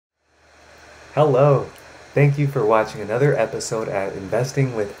Hello. Thank you for watching another episode at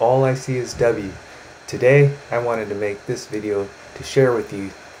Investing with All I See is W. Today, I wanted to make this video to share with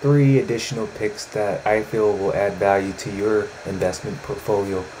you 3 additional picks that I feel will add value to your investment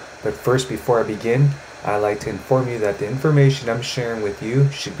portfolio. But first, before I begin, I'd like to inform you that the information I'm sharing with you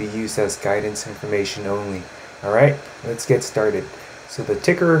should be used as guidance information only. Alright, let's get started. So the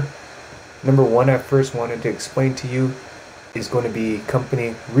ticker number 1 I first wanted to explain to you is going to be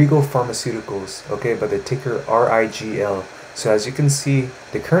company RIGL Pharmaceuticals, okay, by the ticker RIGL. So as you can see,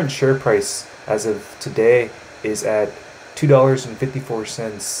 the current share price as of today is at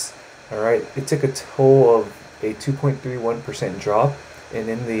 $2.54. All right, it took a toll of a 2.31% drop, and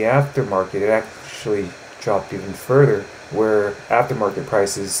in the aftermarket, it actually dropped even further, where aftermarket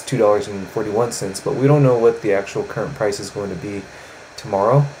price is $2.41, but we don't know what the actual current price is going to be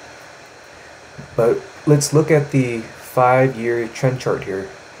tomorrow. But let's look at the 5-year trend chart here.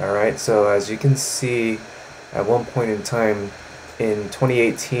 Alright, so as you can see, at one point in time in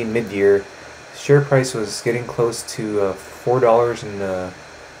 2018 mid-year, share price was getting close to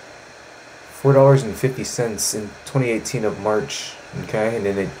 $4.50 in 2018 of March, okay, and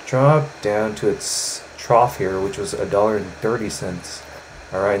then it dropped down to its trough here, which was $1.30.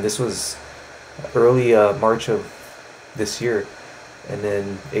 Alright, and this was early March of this year. And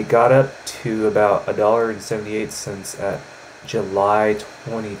then it got up to about $1.78 at July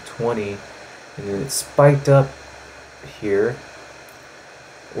 2020, and then it spiked up here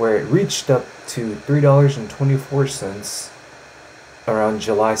where it reached up to $3.24 around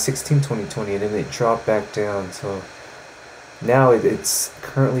July 16, 2020, and then it dropped back down. So now it's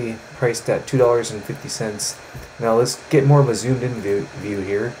currently priced at $2.50. Now let's get more of a zoomed in view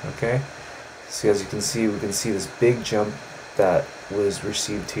here, okay? So as you can see, we can see this big jump that was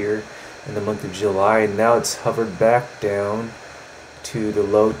received here in the month of July, and now it's hovered back down to the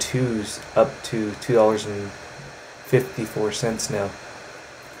low twos, up to $2.54 now.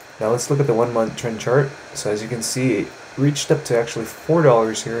 Now let's look at the 1-month trend chart. So as you can see, it reached up to actually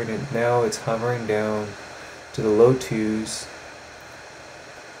 $4 here, and now it's hovering down to the low twos.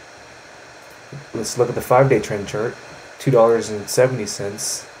 Let's look at the 5-day trend chart.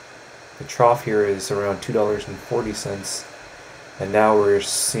 $2.70. The trough here is around $2.40. And now we're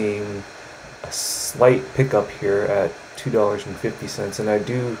seeing a slight pickup here at $2.50, and I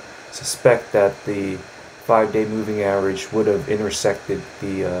do suspect that the 5-day moving average would have intersected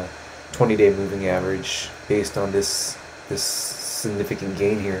the 20-day moving average based on this significant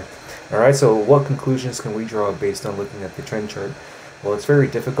gain here. Alright, so what conclusions can we draw based on looking at the trend chart? Well, it's very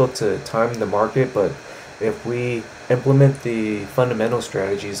difficult to time the market, but if we implement the fundamental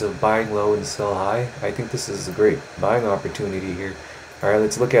strategies of buying low and sell high, I think this is a great buying opportunity here. Alright,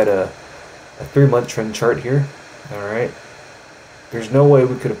 let's look at a 3-month trend chart here. Alright, there's no way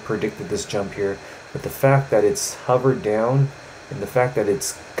we could have predicted this jump here, but the fact that it's hovered down and the fact that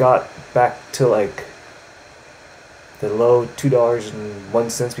it's got back to like the low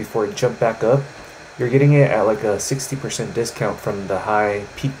 $2.01 before it jumped back up, you're getting it at like a 60% discount from the high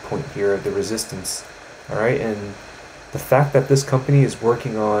peak point here of the resistance. Alright, and the fact that this company is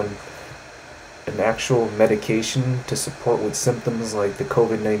working on an actual medication to support with symptoms like the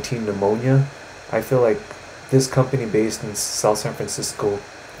COVID-19 pneumonia, I feel like this company based in South San Francisco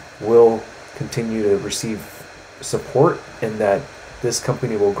will continue to receive support, and that this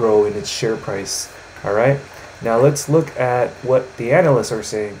company will grow in its share price. Alright, now let's look at what the analysts are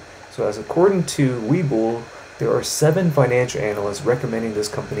saying. So as according to Webull, there are 7 financial analysts recommending this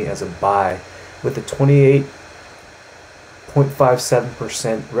company as a buy, with a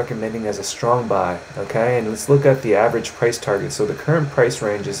 28.57% recommending as a strong buy. Okay, and let's look at the average price target. So the current price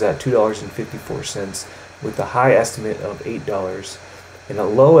range is at $2.54 with a high estimate of $8 and a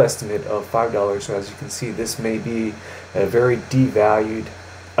low estimate of $5. So as you can see, this may be a very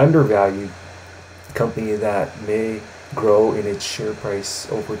undervalued company that may grow in its share price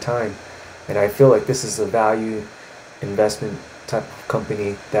over time. And I feel like this is a value investment type of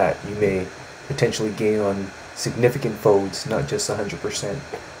company that you may potentially gain on significant folds, not just 100%.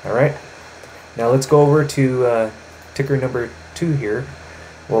 Alright, now let's go over to ticker number 2 here.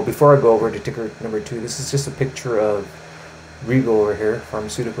 Well, before I go over to ticker number 2, this is just a picture of RIGL over here,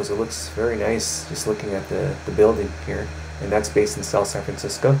 Pharmaceuticals. It looks very nice just looking at the building here, and that's based in South San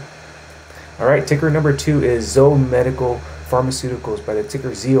Francisco. Alright, ticker number 2 is ZOM Pharmaceuticals by the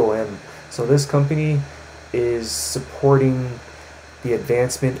ticker ZOM. So this company is supporting the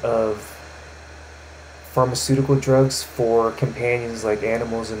advancement of pharmaceutical drugs for companions like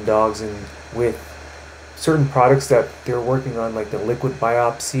animals and dogs, and with certain products that they're working on, like the liquid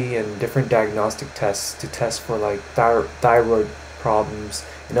biopsy and different diagnostic tests to test for like thyroid problems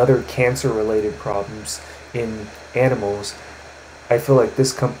and other cancer-related problems in animals, I feel like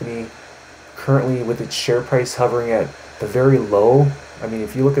this company currently, with its share price hovering at the very low, I mean,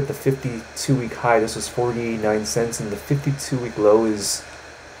 if you look at the 52-week high, this was 49 cents, and the 52-week low is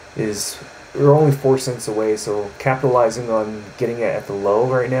we're only 4 cents away. So capitalizing on getting it at the low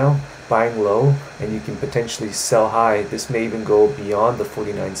right now, buying low, and you can potentially sell high. This may even go beyond the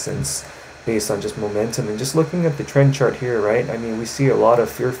 49 cents based on just momentum. And just looking at the trend chart here, right? I mean, we see a lot of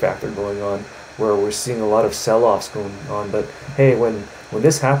fear factor going on, where we're seeing a lot of sell-offs going on. But hey, when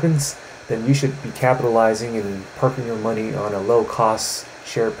this happens, then you should be capitalizing and parking your money on a low cost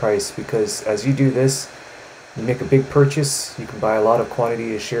share price, because as you do this, you make a big purchase, you can buy a lot of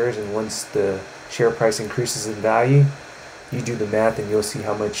quantity of shares, and once the share price increases in value, you do the math and you'll see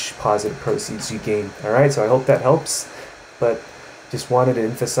how much positive proceeds you gain. Alright, so I hope that helps, but just wanted to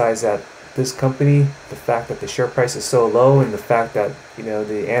emphasize that this company, the fact that the share price is so low, and the fact that, you know,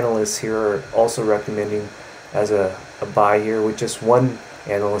 the analysts here are also recommending as a buy here, with just one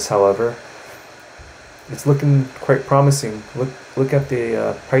analyst, however, it's looking quite promising. Look at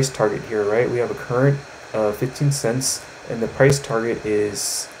the price target here, right? We have a current 15 cents, and the price target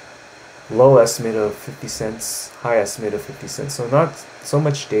is low estimate of 50 cents, high estimate of 50 cents. So not so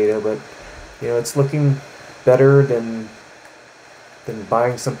much data, but you know, it's looking better than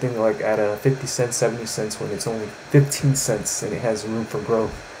buying something like at a 50 cents, 70 cents when it's only 15 cents and it has room for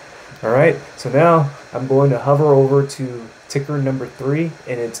growth. Alright, so now I'm going to hover over to ticker number 3,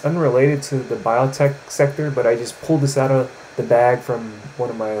 and it's unrelated to the biotech sector, but I just pulled this out of the bag from one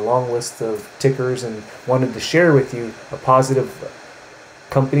of my long list of tickers and wanted to share with you a positive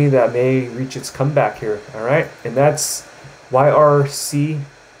company that may reach its comeback here. Alright, and that's YRC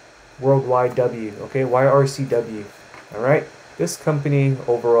Worldwide W. Okay, YRCW. Alright, this company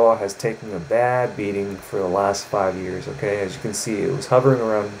overall has taken a bad beating for the last 5 years. Okay, as you can see, it was hovering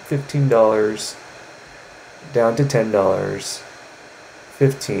around $15, down to $10,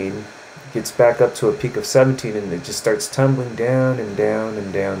 15, gets back up to a peak of 17, and it just starts tumbling down and down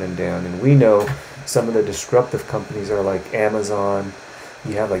and down and down. And we know some of the disruptive companies are like Amazon,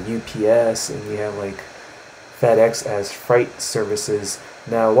 you have like UPS, and you have like FedEx as freight services.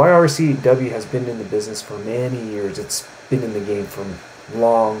 Now, YRCW has been in the business for many years. It's been in the game for a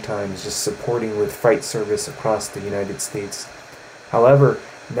long time, just supporting with freight service across the United States. However,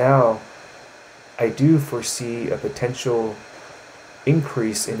 now I do foresee a potential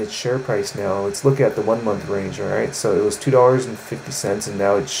increase in its share price now. Let's look at the 1 month range. Alright, so it was $2.50, and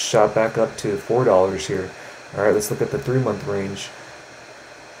now it's shot back up to $4 here. Alright, let's look at the 3 month range.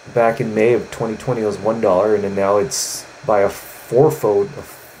 Back in May of 2020 it was $1, and then now it's by a fourfold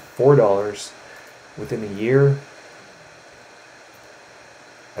of $4 within a year.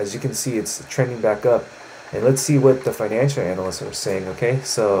 As you can see, it's trending back up. And let's see what the financial analysts are saying. Okay,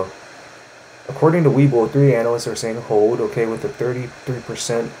 so according to Webull, 3 analysts are saying hold, okay, with a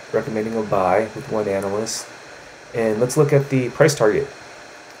 33% recommending a buy with 1 analyst. And let's look at the price target.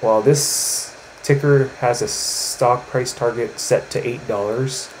 Well, this ticker has a stock price target set to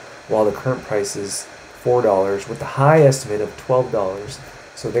 $8, while the current price is $4, with the high estimate of $12.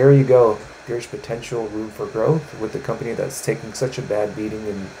 So there you go. There's potential room for growth with a company that's taking such a bad beating,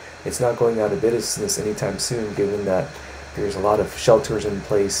 and it's not going out of business anytime soon, given that there's a lot of shelters in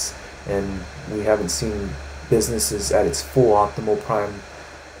place and we haven't seen businesses at its full optimal prime.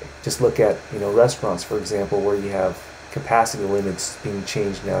 Just look at, you know, restaurants, for example, where you have capacity limits being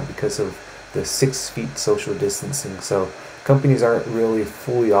changed now because of the 6 feet social distancing. So companies aren't really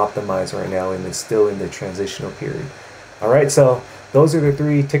fully optimized right now, and it's still in the transitional period. Alright, so those are the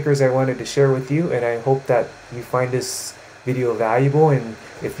 3 tickers I wanted to share with you, and I hope that you find this video valuable, and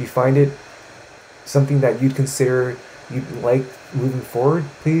if you find it something that you'd consider you'd like moving forward,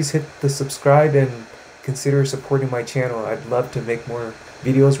 please hit the subscribe and consider supporting my channel. I'd love to make more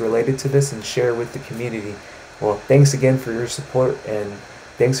videos related to this and share with the community. Well, thanks again for your support, and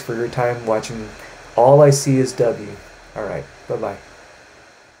thanks for your time watching. All I see is W. Alright, bye-bye.